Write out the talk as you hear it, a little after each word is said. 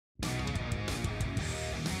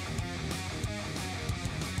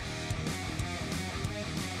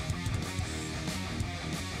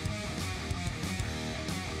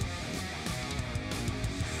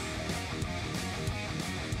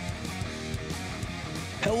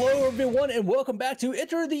Hello, everyone, and welcome back to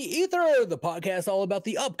Enter the Ether, the podcast all about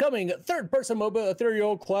the upcoming third-person MOBA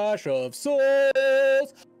ethereal Clash of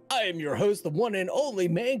Souls. I am your host, the one and only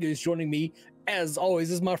Mangoose. Joining me, as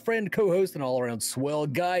always, is my friend, co-host, and all-around swell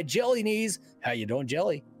guy, JellyKnees. How you doing,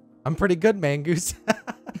 Jelly? I'm pretty good, Mangoose.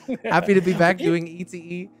 Happy to be back doing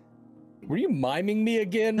ETE. Were you miming me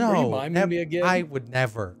again? No, Were you miming me again? I would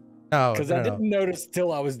never. No, because I didn't notice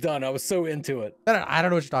till I was done. I was so into it. I don't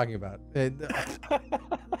know what you're talking about.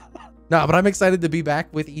 No, but I'm excited to be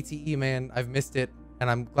back with ETE, man. I've missed it, and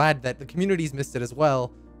I'm glad that the community's missed it as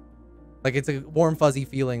well. Like, it's a warm, fuzzy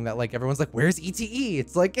feeling that, like, everyone's like, where's ETE?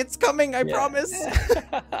 It's like, it's coming, I promise.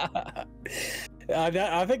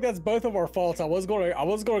 I think that's both of our faults. I was going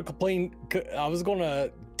to complain. I was going to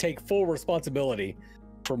take full responsibility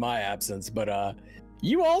for my absence, but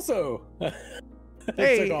you also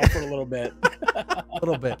hey. took off for a little bit. A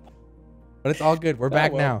little bit. But it's all good. We're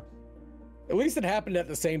back now. At least it happened at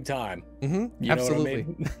the same time. Mm-hmm. You Absolutely.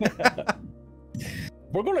 know what I mean?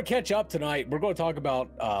 We're going to catch up tonight. We're going to talk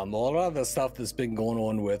about a lot of the stuff that's been going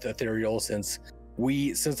on with Ethereal since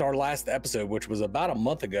our last episode, which was about a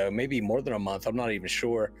month ago, maybe more than a month. I'm not even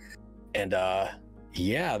sure. And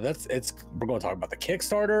yeah, we're going to talk about the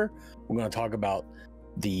Kickstarter. We're going to talk about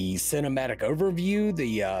the cinematic overview,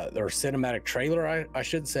 or cinematic trailer, I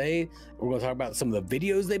should say. We're going to talk about some of the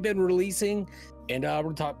videos they've been releasing, and we're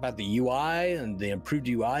going to talk about the UI and the improved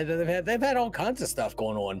UI that they've had. They've had all kinds of stuff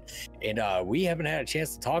going on, and we haven't had a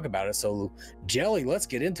chance to talk about it. So, Jelly, let's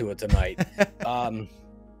get into it tonight.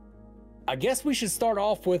 I guess we should start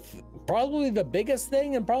off with probably the biggest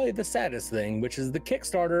thing and probably the saddest thing, which is the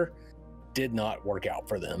Kickstarter did not work out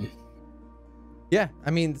for them. Yeah,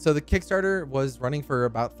 I mean, so the Kickstarter was running for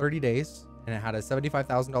about 30 days, and it had a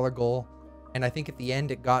 $75,000 goal, and I think at the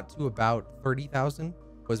end it got to about 30,000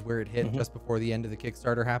 was where it hit just before the end of the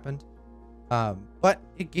Kickstarter happened. But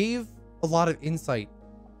it gave a lot of insight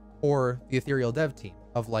for the Ethereal dev team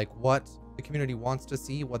of like what the community wants to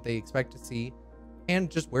see, what they expect to see,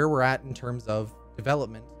 and just where we're at in terms of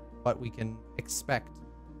development, what we can expect,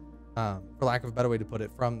 for lack of a better way to put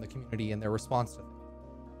it, from the community and their response to things.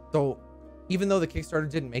 So even though the Kickstarter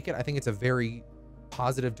didn't make it, I think it's a very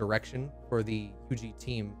positive direction for the UG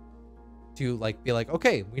team to like be like,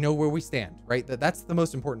 okay, we know where we stand, right? That's the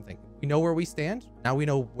most important thing. We know where we stand. Now we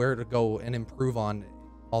know where to go and improve on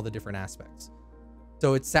all the different aspects.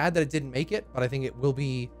 So it's sad that it didn't make it, but I think it will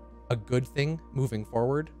be a good thing moving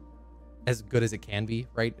forward, as good as it can be,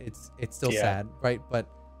 right? It's still sad, right? But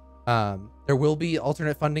there will be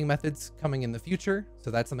alternate funding methods coming in the future.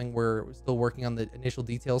 So that's something we're still working on the initial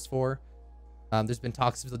details for. There's been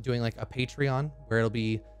talks of doing like a Patreon where it'll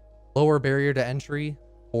be lower barrier to entry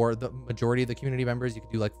for the majority of the community members. You could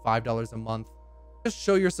do like $5 a month. Just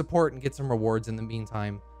show your support and get some rewards in the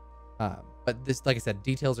meantime. But this, like I said,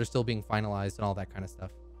 details are still being finalized and all that kind of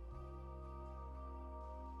stuff.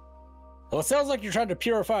 Well, it sounds like you're trying to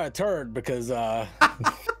purify a turd because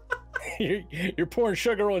you're pouring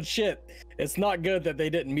sugar on shit. It's not good that they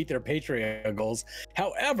didn't meet their Patreon goals.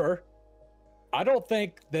 However, I don't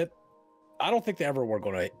think they ever were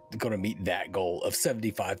going to meet that goal of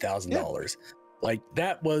 $75,000. Like,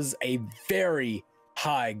 that was a very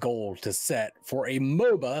high goal to set for a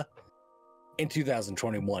MOBA in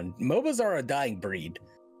 2021. MOBAs are a dying breed.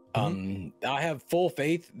 I have full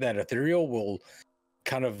faith that Ethereal will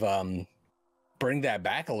kind of bring that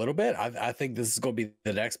back a little bit. I think this is going to be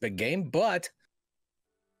the next big game, but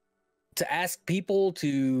to ask people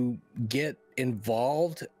to get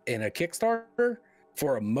involved in a Kickstarter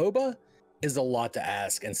for a MOBA is a lot to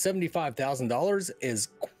ask, and $75,000 is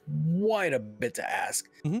quite a bit to ask,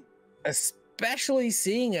 especially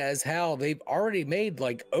seeing as how they've already made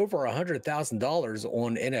like over $100,000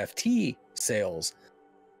 on NFT sales.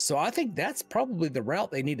 So I think that's probably the route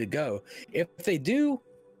they need to go. If they do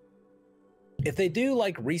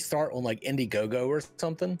like restart on like Indiegogo or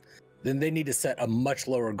something, then they need to set a much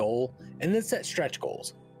lower goal and then set stretch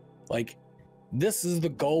goals. Like, this is the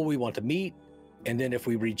goal we want to meet, and then if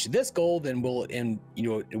we reach this goal, then we'll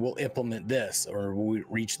implement this, or we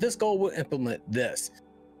reach this goal, we'll implement this.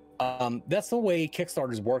 That's the way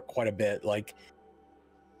Kickstarters work quite a bit. Like,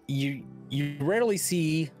 you rarely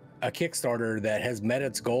see a Kickstarter that has met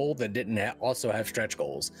its goal that didn't also have stretch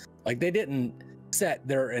goals. Like, they didn't set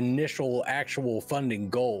their initial actual funding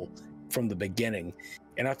goal from the beginning.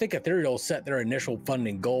 And I think Ethereal set their initial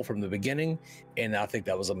funding goal from the beginning, and I think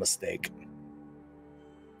that was a mistake.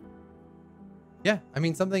 Yeah, I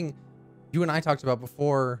mean, something you and I talked about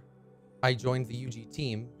before I joined the UG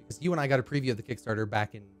team, because you and I got a preview of the Kickstarter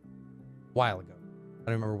back in a while ago. I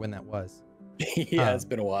don't remember when that was. Yeah, it's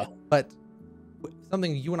been a while. But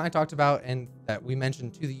something you and I talked about and that we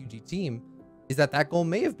mentioned to the UG team is that goal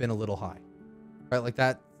may have been a little high, right? Like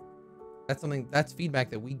that's feedback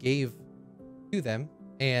that we gave to them.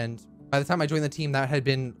 And by the time I joined the team, that had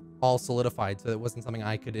been all solidified. So it wasn't something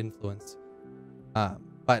I could influence.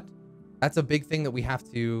 But that's a big thing that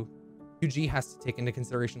UG has to take into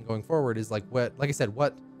consideration going forward is like I said,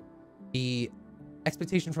 what the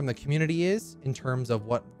expectation from the community is in terms of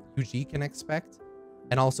what UG can expect,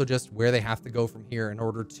 and also just where they have to go from here in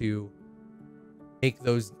order to make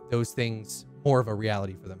those things more of a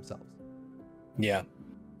reality for themselves. Yeah.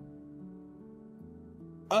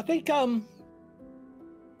 I think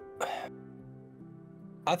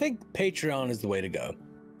Patreon is the way to go.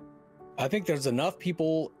 I think there's enough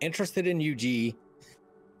people interested in UG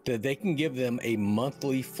that they can give them a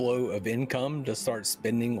monthly flow of income to start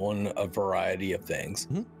spending on a variety of things.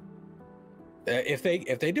 Mm-hmm. If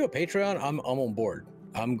they do a Patreon, I'm on board.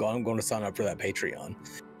 I'm going to sign up for that Patreon.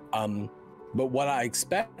 But what I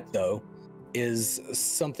expect though is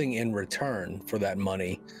something in return for that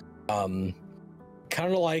money. Kind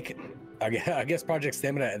of like, I guess Project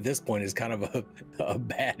Stamina at this point is kind of a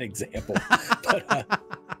bad example.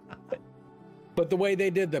 But the way they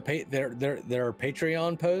did their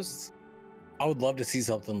Patreon posts, I would love to see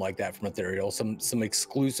something like that from Ethereal. Some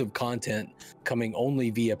exclusive content coming only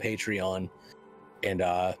via Patreon, and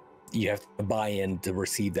you have to buy in to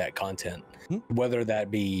receive that content, whether that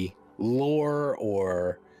be lore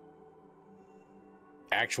or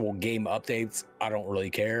actual game updates. I don't really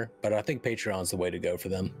care, but I think Patreon's the way to go for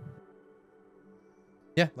them.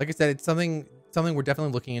 Yeah, like I said, it's something we're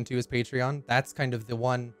definitely looking into is Patreon. That's kind of the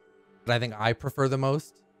one that I think I prefer the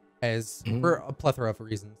most, as for a plethora of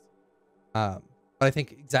reasons. But I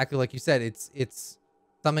think exactly like you said, it's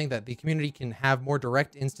something that the community can have more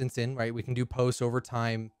direct instance in, right? We can do posts over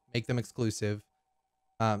time, make them exclusive.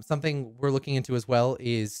 Something we're looking into as well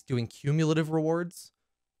is doing cumulative rewards.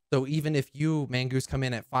 So even if you, Mangoose, come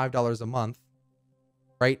in at $5 a month,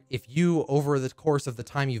 right? If you, over the course of the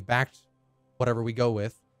time you've backed whatever we go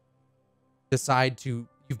with,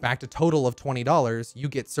 you've backed a total of $20, you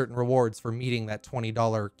get certain rewards for meeting that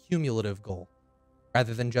 $20 cumulative goal,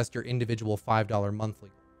 rather than just your individual $5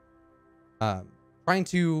 monthly goal. Trying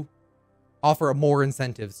to offer more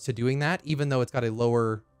incentives to doing that, even though it's got a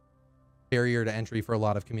lower barrier to entry for a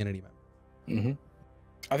lot of community members.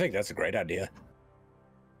 I think that's a great idea.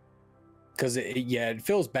 Because it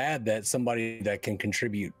feels bad that somebody that can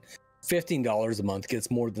contribute $15 a month gets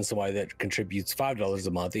more than somebody that contributes $5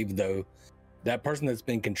 a month, even though that person that's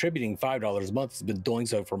been contributing $5 a month has been doing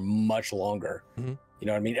so for much longer. You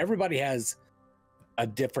know what I mean? Everybody has a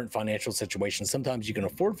different financial situation. Sometimes you can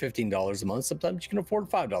afford $15 a month. Sometimes you can afford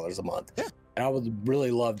 $5 a month. Yeah. And I would really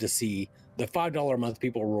love to see the $5 a month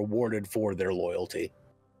people rewarded for their loyalty.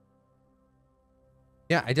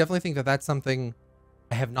 Yeah, I definitely think that that's something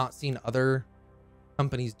I have not seen other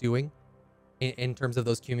companies doing in terms of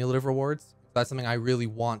those cumulative rewards. That's something I really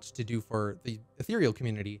want to do for the Ethereal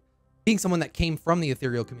community. Being someone that came from the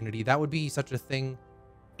Ethereal community, that would be such a thing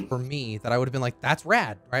for me that I would have been like, that's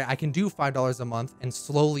rad, right? I can do $5 a month and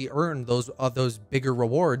slowly earn those bigger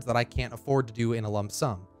rewards that I can't afford to do in a lump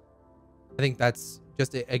sum. I think that's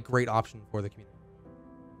just a great option for the community.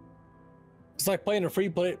 It's like playing a free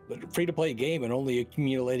to play game and only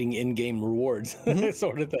accumulating in-game rewards,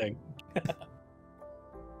 sort of thing.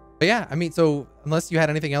 But yeah, I mean, so unless you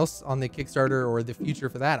had anything else on the Kickstarter or the future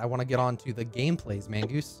for that, I want to get on to the gameplays,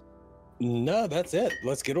 Mangoose. No, that's it.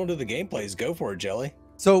 Let's get on to the gameplays. Go for it, Jelly.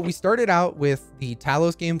 So we started out with the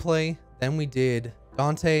Talos gameplay, then we did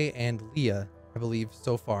Dante and Leah, I believe,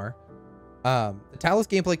 so far. The Talos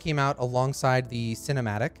gameplay came out alongside the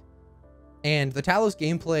cinematic, and the Talos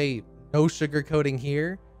gameplay, no sugarcoating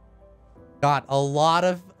here, got a lot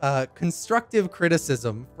of constructive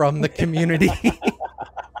criticism from the community.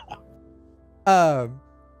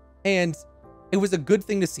 And it was a good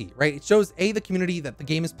thing to see, right? It shows the community that the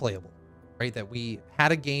game is playable, right? That we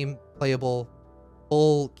had a game playable,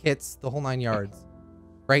 full kits, the whole 9 yards,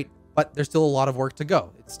 right? But there's still a lot of work to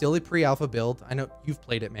go. It's still a pre-alpha build. I know you've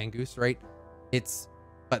played it, Mangoose, right?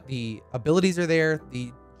 But the abilities are there.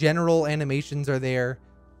 The general animations are there,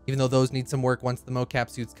 even though those need some work once the mocap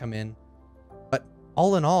suits come in. But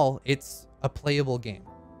all in all, it's a playable game.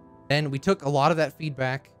 Then we took a lot of that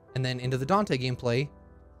feedback and then into the Dante gameplay,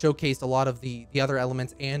 showcased a lot of the other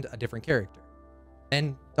elements and a different character.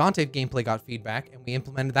 Then Dante gameplay got feedback, and we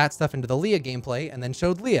implemented that stuff into the Leah gameplay, and then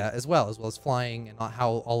showed Leah as well as flying and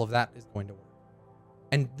how all of that is going to work.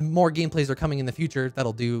 And more gameplays are coming in the future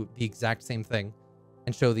that'll do the exact same thing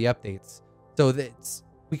and show the updates. So that's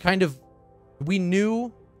we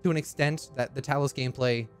knew to an extent that the Talos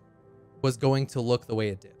gameplay was going to look the way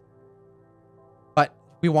it did. But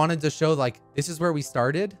we wanted to show like, this is where we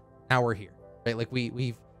started. Now we're here, right? Like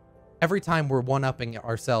we've every time we're one-upping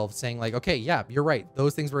ourselves saying like, okay, yeah, you're right.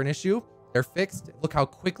 Those things were an issue. They're fixed. Look how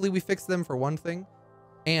quickly we fixed them for one thing.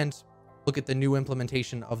 And look at the new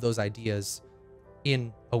implementation of those ideas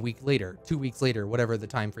in a week later, 2 weeks later, whatever the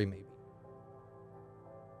time frame may be.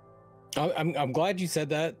 I'm glad you said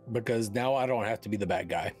that, because now I don't have to be the bad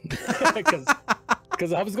guy.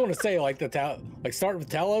 Because I was going to say like start with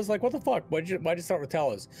Talos. Like, what the fuck? Why'd you start with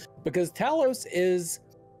Talos? Because Talos is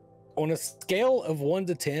on a scale of 1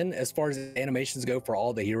 to 10 as far as animations go for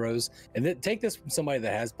all the heroes. And then take this from somebody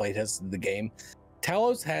that has played tested the game.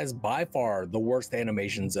 Talos has by far the worst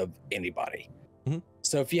animations of anybody. Mm-hmm.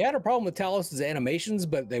 So if you had a problem with Talos's animations,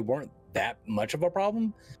 but they weren't that much of a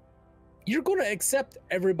problem, you're going to accept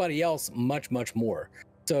everybody else much, much more.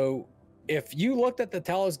 So if you looked at the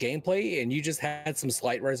Talos gameplay and you just had some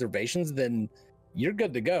slight reservations, then you're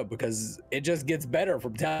good to go, because it just gets better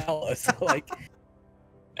from Talos. Like,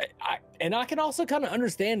 I can also kind of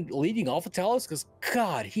understand leading off of Talos, because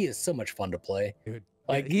God, he is so much fun to play. Dude,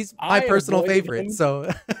 like, he's my personal favorite. So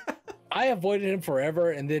I avoided him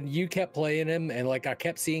forever, and then you kept playing him, and like I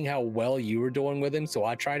kept seeing how well you were doing with him, so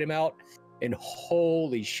I tried him out, and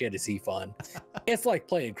holy shit, is he fun! It's like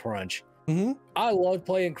playing Crunch. Mm-hmm. I love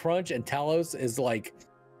playing Crunch, and Talos is like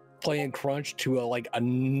playing Crunch to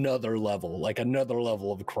another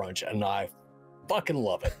level of Crunch, and I fucking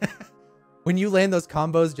love it. When you land those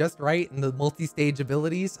combos just right and the multi-stage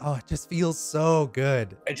abilities, oh, it just feels so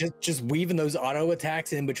good. And just weaving those auto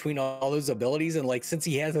attacks in between all those abilities, and like since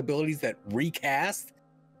he has abilities that recast,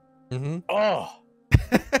 oh,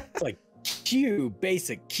 it's like Q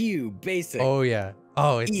basic. Oh yeah.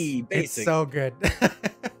 Oh, it's so good.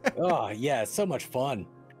 Oh yeah, it's so much fun.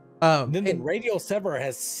 Then the radial sever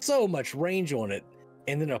has so much range on it,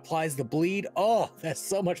 and then applies the bleed. Oh, that's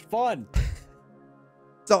so much fun.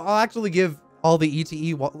 So I'll actually give all the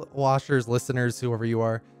ETE washers, listeners, whoever you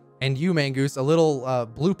are, and you, Mangoose, a little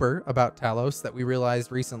blooper about Talos that we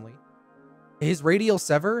realized recently. His radial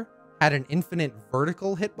sever had an infinite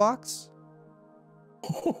vertical hitbox.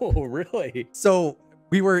 Oh, really? So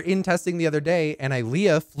we were in testing the other day, and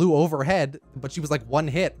Leah flew overhead, but she was like one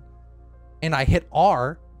hit. And I hit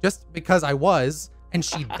R just because I was, and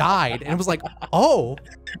she died. And it was like, oh,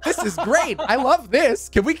 this is great. I love this.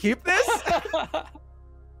 Can we keep this?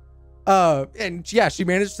 And yeah, she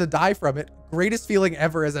managed to die from it. Greatest feeling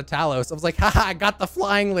ever as a Talos. I was like, haha, I got the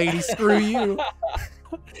flying lady. Screw you.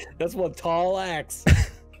 That's one tall axe.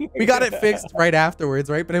 We got it fixed right afterwards,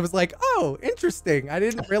 right? But it was like, oh, interesting. I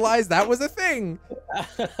didn't realize that was a thing.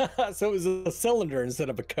 So it was a cylinder instead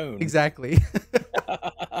of a cone. Exactly.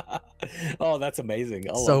 Oh, that's amazing.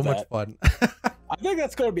 I so love much that. fun. I think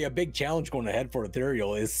that's going to be a big challenge going ahead for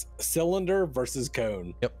Ethereal, is cylinder versus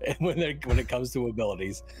cone. Yep. when it comes to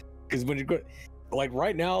abilities, because when you go, like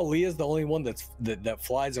right now, Leah's the only one that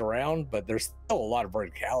flies around, but there's still a lot of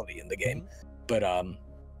verticality in the game. But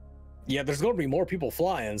yeah, there's going to be more people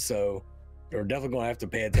flying, so you're definitely going to have to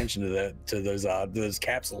pay attention to those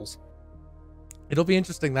capsules. It'll be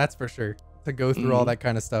interesting, that's for sure, to go through all that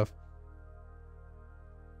kind of stuff.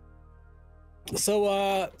 So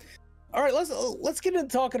all right, let's get into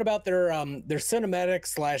talking about their cinematic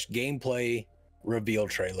 / gameplay reveal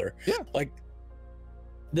trailer. Yeah, like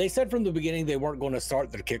they said from the beginning, they weren't going to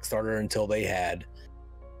start their Kickstarter until they had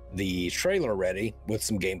the trailer ready with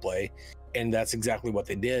some gameplay, and that's exactly what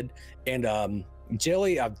they did. And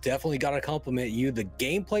Jelly, I've definitely got to compliment you. The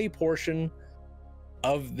gameplay portion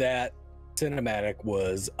of that cinematic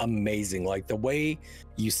was amazing. Like the way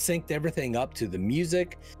you synced everything up to the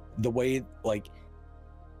music, the way like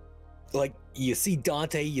you see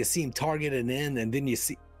Dante, you see him targeted in, and then you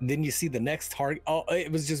see the next target. Oh,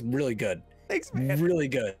 it was just really good. Thanks, man. Really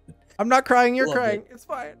good. I'm not crying, you're crying. It's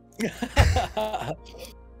fine.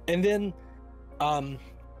 And then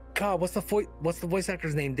God, what's the voice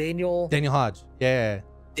actor's name? Daniel Hodge. Yeah.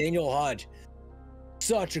 Daniel Hodge.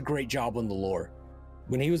 Such a great job on the lore.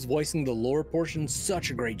 When he was voicing the lore portion,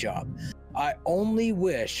 such a great job. I only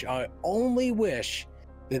wish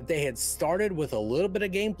that they had started with a little bit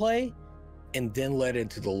of gameplay and then led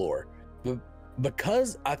into the lore. But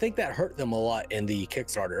because I think that hurt them a lot in the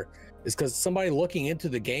Kickstarter, is because somebody looking into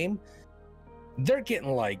the game, they're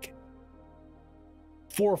getting like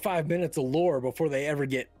 4 or 5 minutes of lore before they ever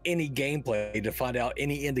get any gameplay to find out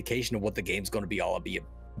any indication of what the game's going to be all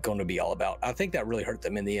about. I think that really hurt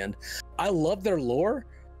them in the end. I love their lore.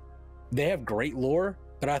 They have great lore,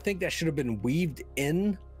 but I think that should have been weaved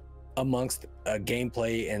in amongst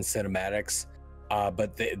gameplay and cinematics.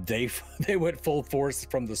 But they went full force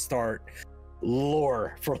from the start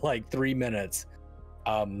lore for like 3 minutes,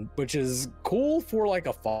 which is cool for like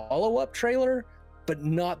a follow-up trailer, but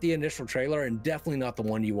not the initial trailer, and definitely not the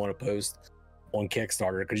one you want to post on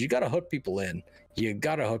Kickstarter, because you got to hook people in. You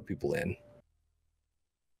got to hook people in.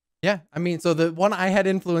 Yeah, I mean, so the one I had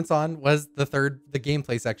influence on was the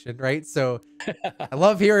gameplay section, right? So I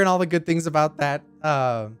love hearing all the good things about that.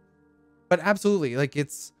 But absolutely, like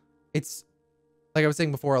it's like I was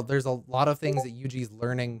saying before, there's a lot of things that Yuji's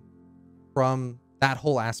learning from that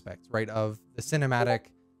whole aspect, right? Of the cinematic,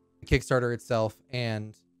 the Kickstarter itself,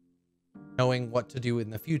 and knowing what to do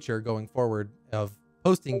in the future going forward of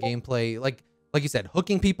posting gameplay, like you said,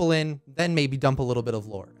 hooking people in, then maybe dump a little bit of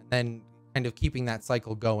lore, and then kind of keeping that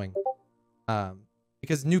cycle going.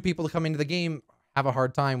 Because new people coming into the game have a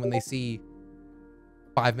hard time when they see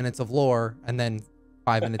 5 minutes of lore and then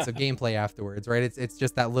 5 minutes of gameplay afterwards, right? It's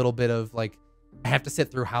just that little bit of like, I have to sit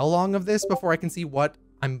through how long of this before I can see what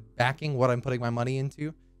I'm backing, what I'm putting my money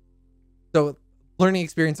into. So learning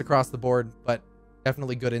experience across the board, but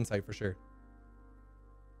definitely good insight for sure.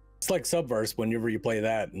 It's like Subverse whenever you play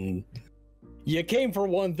that, and you came for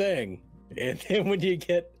one thing, and then when you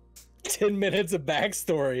get 10 minutes of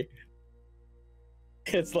backstory,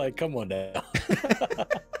 it's like, come on now.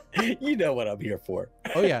 You know what I'm here for.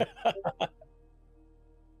 Oh yeah.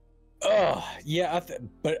 Oh yeah,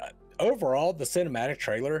 but overall, the cinematic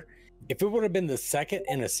trailer, if it would have been the second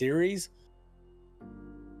in a series,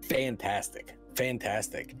 fantastic.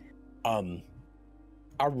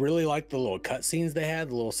 I really liked the little cutscenes they had,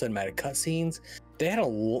 the little cinematic cutscenes. They had a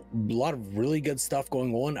lot of really good stuff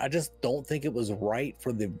going on. I just don't think it was right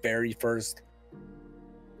for the very first.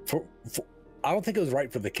 I don't think it was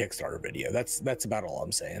right for the Kickstarter video. That's about all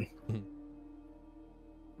I'm saying. Mm-hmm.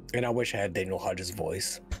 And I wish I had Daniel Hodges'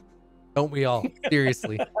 voice. Don't we all?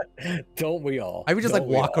 Seriously. Don't we all? I would just like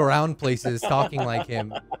walk around places talking like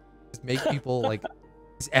him. Just make people like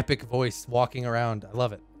his epic voice walking around. I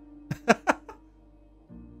love it.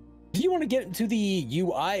 Do you want to get into the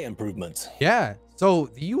UI improvements? Yeah. So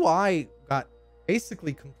the UI got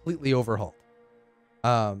basically completely overhauled.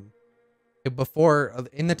 Before,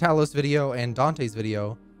 in the Talos video and Dante's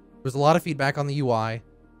video, there was a lot of feedback on the UI,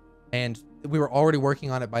 and we were already working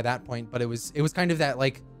on it by that point, but it was kind of that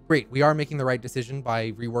like, great, we are making the right decision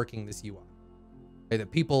by reworking this UI. Okay,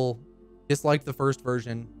 that people disliked the first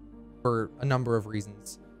version for a number of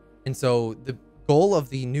reasons. And so the goal of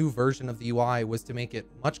the new version of the UI was to make it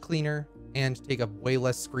much cleaner and take up way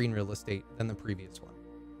less screen real estate than the previous one.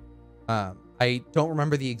 I don't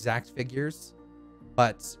remember the exact figures,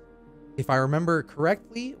 but if I remember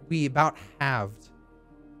correctly, we about halved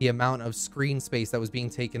the amount of screen space that was being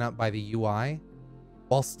taken up by the UI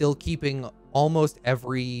while still keeping almost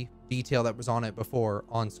every detail that was on it before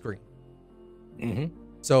on screen. Mm-hmm.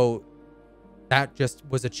 So that just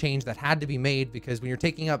was a change that had to be made, because when you're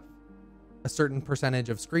taking up a certain percentage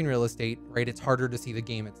of screen real estate, right, it's harder to see the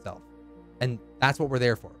game itself. And that's what we're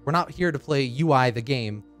there for. We're not here to play UI the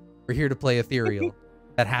game. We're here to play Ethereal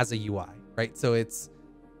that has a UI, right? So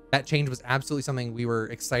that change was absolutely something we were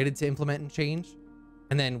excited to implement and change.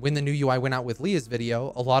 And then when the new UI went out with Leah's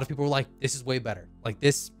video, a lot of people were like, this is way better. Like,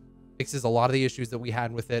 this fixes a lot of the issues that we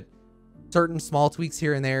had with it. Certain small tweaks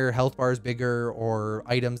here and there, health bars bigger or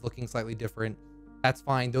items looking slightly different. That's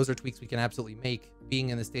fine. Those are tweaks we can absolutely make being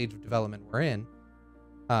in the stage of development we're in.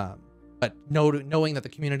 But knowing that the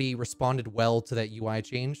community responded well to that UI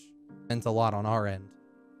change meant a lot on our end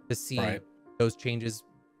to see those changes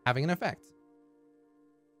having an effect.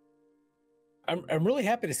 I'm really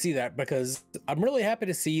happy to see that, because I'm really happy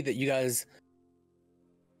to see that you guys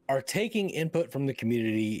are taking input from the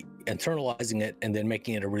community, internalizing it, and then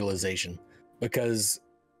making it a realization, because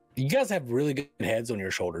you guys have really good heads on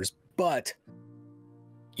your shoulders, but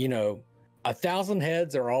you know, 1,000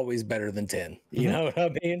 heads are always better than 10. You know what I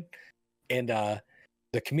mean? And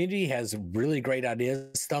the community has really great ideas,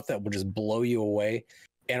 stuff that will just blow you away.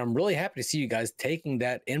 And I'm really happy to see you guys taking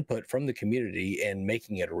that input from the community and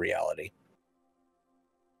making it a reality.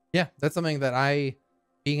 Yeah, that's something that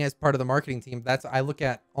being as part of the marketing team, I look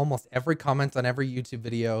at almost every comment on every YouTube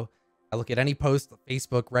video. I look at any post,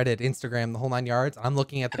 Facebook, Reddit, Instagram, the whole 9 yards. I'm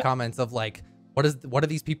looking at the comments of like, what are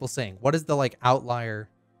these people saying? What is the like outlier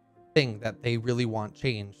thing that they really want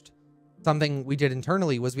changed? Something we did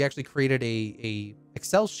internally was we actually created a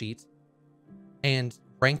Excel sheet and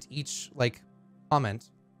ranked each like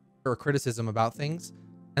comment or criticism about things,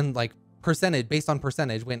 and like based on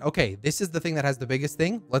percentage went, okay, this is the thing that has the biggest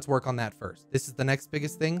thing, let's work on that first. This is the next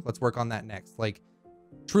biggest thing, let's work on that next. Like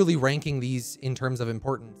truly ranking these in terms of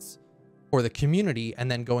importance for the community,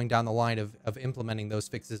 and then going down the line of implementing those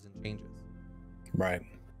fixes and changes. Right.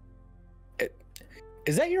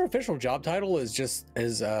 Is that your official job title? Is just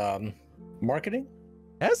as marketing?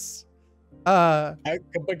 Yes.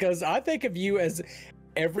 Because I think of you as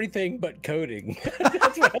everything but coding.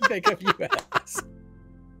 That's what I think of you as.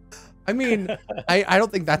 I mean, I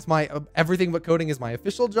don't think that's my everything but coding is my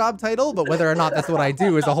official job title, but whether or not that's what I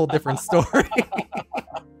do is a whole different story.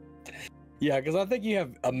 Yeah, because I think you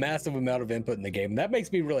have a massive amount of input in the game. That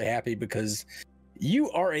makes me really happy because you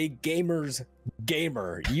are a gamer's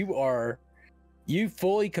gamer. You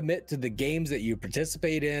fully commit to the games that you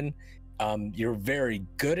participate in. You're very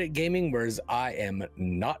good at gaming, whereas I am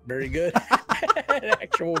not very good at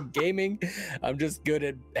actual gaming. I'm just good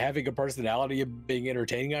at having a personality of being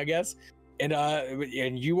entertaining, I guess.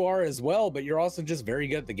 And you are as well, but you're also just very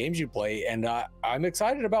good at the games you play. And I'm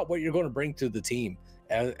excited about what you're going to bring to the team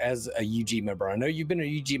as a UG member. I know you've been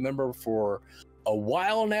a UG member for a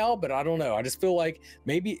while now, but I don't know. I just feel like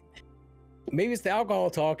maybe it's the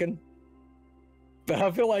alcohol talking. But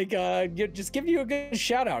I feel like just giving you a good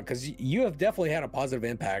shout out because you have definitely had a positive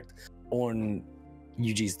impact on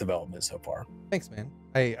UG's development so far. Thanks, man.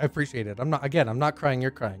 I appreciate it. I'm not crying.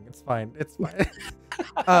 You're crying. It's fine. It's fine.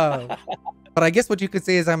 But I guess what you could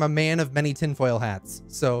say is I'm a man of many tinfoil hats.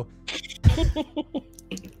 So,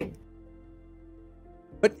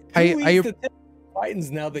 but I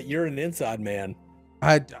Titans now that you're an inside man.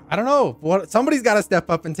 I don't know. Somebody's got to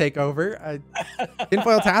step up and take over.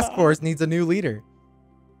 Tinfoil Task Force needs a new leader.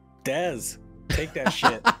 Dez, take that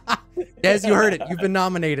shit. Dez, you heard it. You've been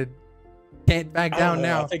nominated. Can't back down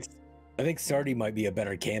now. I think Sardi might be a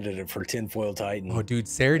better candidate for Tinfoil Titan. Oh, dude,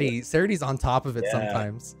 Sardi's on top of it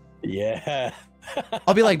sometimes. Yeah.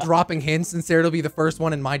 I'll be like dropping hints, and Sardi will be the first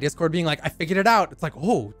one in my Discord being like, "I figured it out." It's like,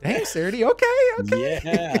 "Oh, dang, Sardi.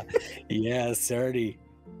 Okay. Yeah, Sardi.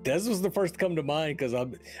 Dez was the first to come to mind because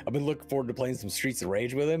I've been looking forward to playing some Streets of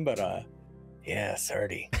Rage with him, but yeah,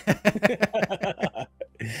 Sardi.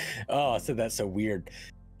 Oh, I said that's so weird.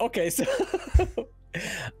 Okay, so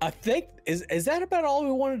I think is that about all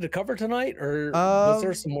we wanted to cover tonight, or was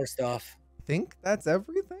there some more stuff? I think that's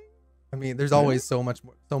everything. I mean, there's always so much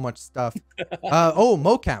stuff. Oh,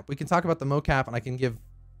 mocap. We can talk about the mocap, and I can give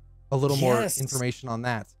a little more information on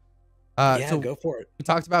that. So go for it. We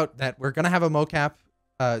talked about that we're gonna have a mocap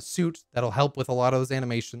suit that'll help with a lot of those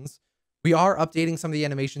animations. We are updating some of the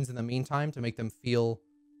animations in the meantime to make them feel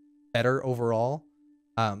better overall,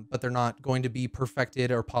 but they're not going to be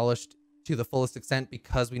perfected or polished to the fullest extent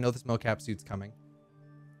because we know this mocap suit's coming.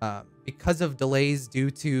 Because of delays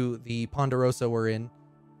due to the Ponderosa we're in,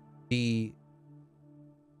 the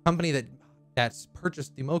company that's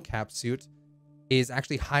purchased the mocap suit is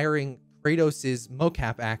actually hiring Kratos's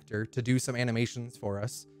mocap actor to do some animations for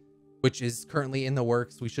us, which is currently in the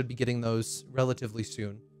works. We should be getting those relatively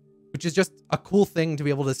soon, which is just a cool thing to be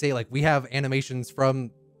able to say, like, we have animations from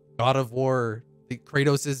God of War, the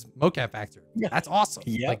Kratos's mocap actor. Yeah. That's awesome.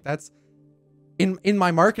 Yeah. Like, that's in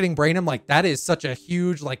my marketing brain, I'm like, that is such a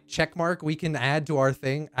huge like check mark we can add to our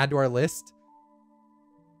list.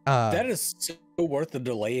 That is so worth the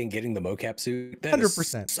delay in getting the mocap suit.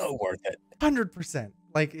 100%. So worth it. 100%.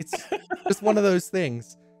 Like, it's just one of those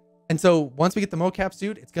things. And so once we get the mocap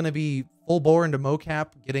suit, it's going to be full bore into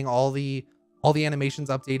mocap, getting all the animations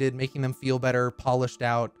updated, making them feel better, polished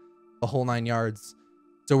out, the whole 9 yards.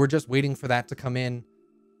 So we're just waiting for that to come in.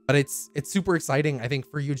 But it's super exciting, I think,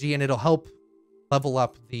 for UG, and it'll help level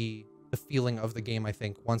up the feeling of the game, I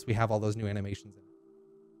think, once we have all those new animations in.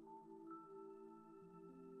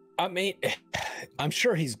 I mean, I'm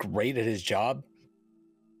sure he's great at his job,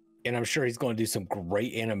 and I'm sure he's going to do some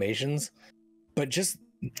great animations, but just,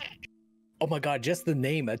 oh my God, just the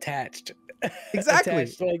name attached. Exactly.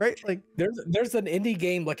 Attached. Like, right? Like, there's an indie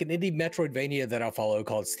game, like an indie Metroidvania that I follow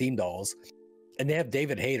called Steam Dolls, and they have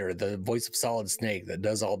David Hayter, the voice of Solid Snake, that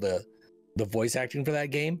does all the voice acting for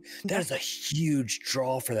that game. That is a huge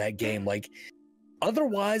draw for that game. Like,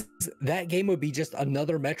 otherwise, that game would be just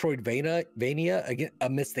another Metroidvania again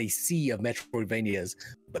amidst a sea of Metroidvanias.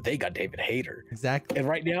 But they got David Hayter. Exactly. And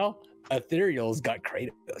right now, Ethereal's got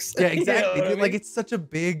Kratos. Yeah, exactly. You know Like, it's such a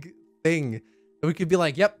big thing. We could be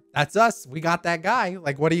like, yep, that's us. We got that guy.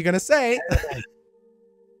 Like, what are you going to say?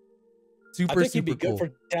 Super, I think he'd be cool. good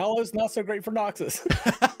for Talos, not so great for Noxus.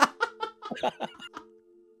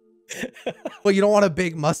 Well, you don't want a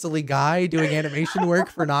big muscly guy doing animation work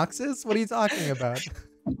for Noxus? What are you talking about?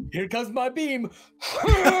 Here comes my beam.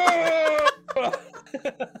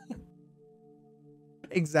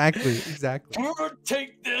 Exactly.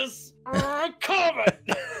 Take this. Comet.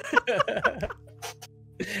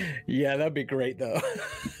 Yeah, that'd be great though.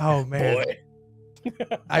 Oh man. Boy.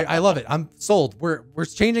 I love it. I'm sold. We're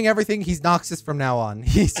changing everything. He's Noxus from now on.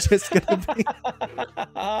 He's just gonna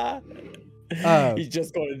be He's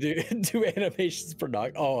just going to do animations for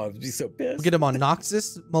Nox. Oh, I'd be so pissed. We'll get him on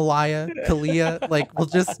Noxus, Malaya, Kalia. Like, we'll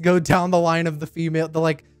just go down the line of the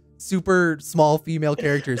like super small female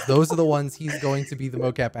characters. Those are the ones he's going to be the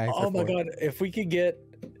mocap actor for. Oh my god, if we could get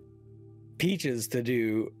Peaches to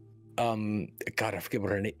do god, I forget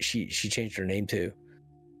what her name, she changed her name to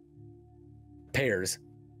Pears.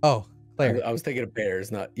 Oh, Claire. I was thinking of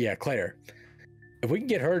Pears, not Claire. If we can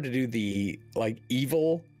get her to do the like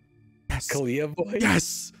evil Kalia voice.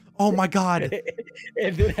 Yes. Oh my god.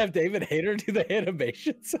 And then have David Hayter do the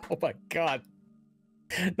animations. Oh my god.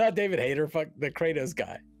 Not David Hayter, fuck the Kratos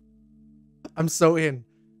guy. I'm so in.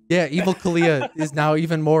 Yeah, evil Kalia is now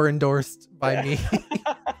even more endorsed by me.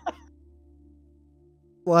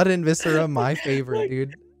 Blood and Viscera, my favorite,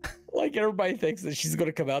 dude. Like everybody thinks that she's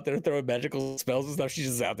gonna come out there throwing magical spells and stuff. She's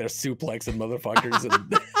just out there suplexing motherfuckers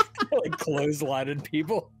and like clotheslining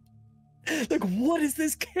people. Like, what is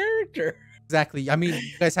this character? Exactly. I mean,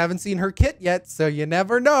 you guys haven't seen her kit yet, so you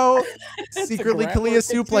never know. Secretly, Kalia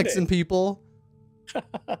suplexing people.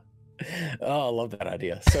 Oh, I love that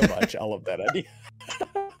idea so much. I love that idea.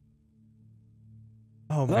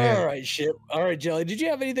 Oh man. All right, shit. All right, Jelly. Did you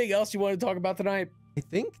have anything else you want to talk about tonight? I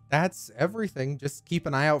think that's everything. Just keep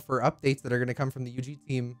an eye out for updates that are going to come from the UG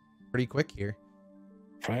team pretty quick here.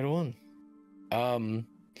 Right on.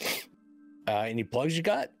 Any plugs you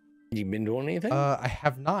got? You been doing anything? I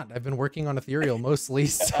have not. I've been working on Ethereal mostly,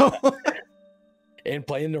 so. And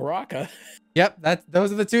playing the Rocka. Yep,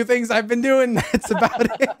 those are the two things I've been doing. That's about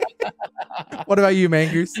it. What about you,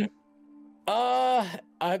 Mangers? I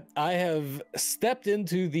have stepped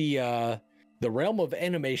into the realm of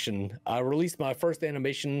animation. I released my first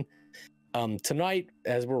animation tonight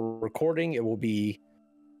as we're recording. It will be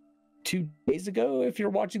 2 days ago if you're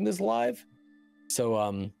watching this live.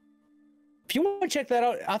 So if you want to check that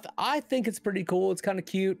out, I think it's pretty cool. It's kind of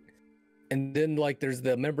cute. And then like there's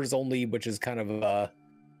the members only, which is kind of a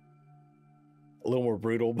little more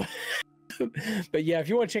brutal. But yeah, if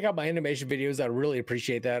you want to check out my animation videos, I'd really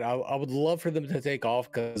appreciate that. I would love for them to take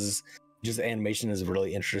off because just animation is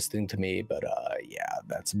really interesting to me. But yeah,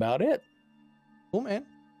 that's about it. Cool, man.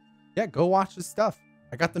 Yeah, go watch this stuff.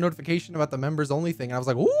 I got the notification about the members only thing and I was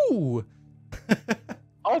like, ooh.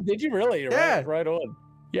 Oh, did you really? Yeah. Right on.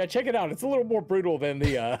 Yeah, check it out. It's a little more brutal than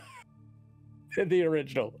the than the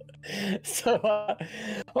original. So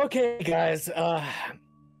okay, guys.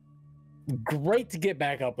 Great to get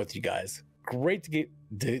back up with you guys. Great to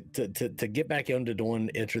get back into doing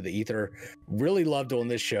Enter the Ether. Really love doing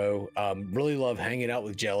this show. Really love hanging out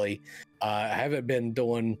with Jelly. I haven't been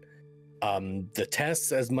doing the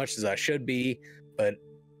tests as much as I should be, but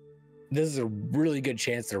this is a really good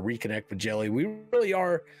chance to reconnect with Jelly. We really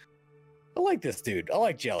are. I like this dude. I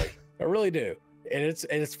like Jelly. I really do. And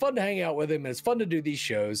it's fun to hang out with him, and it's fun to do these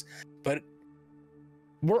shows. But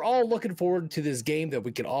we're all looking forward to this game that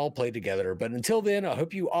we can all play together. But until then, I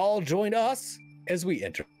hope you all join us as we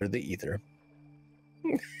enter the ether.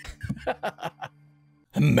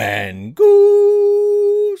 Mango.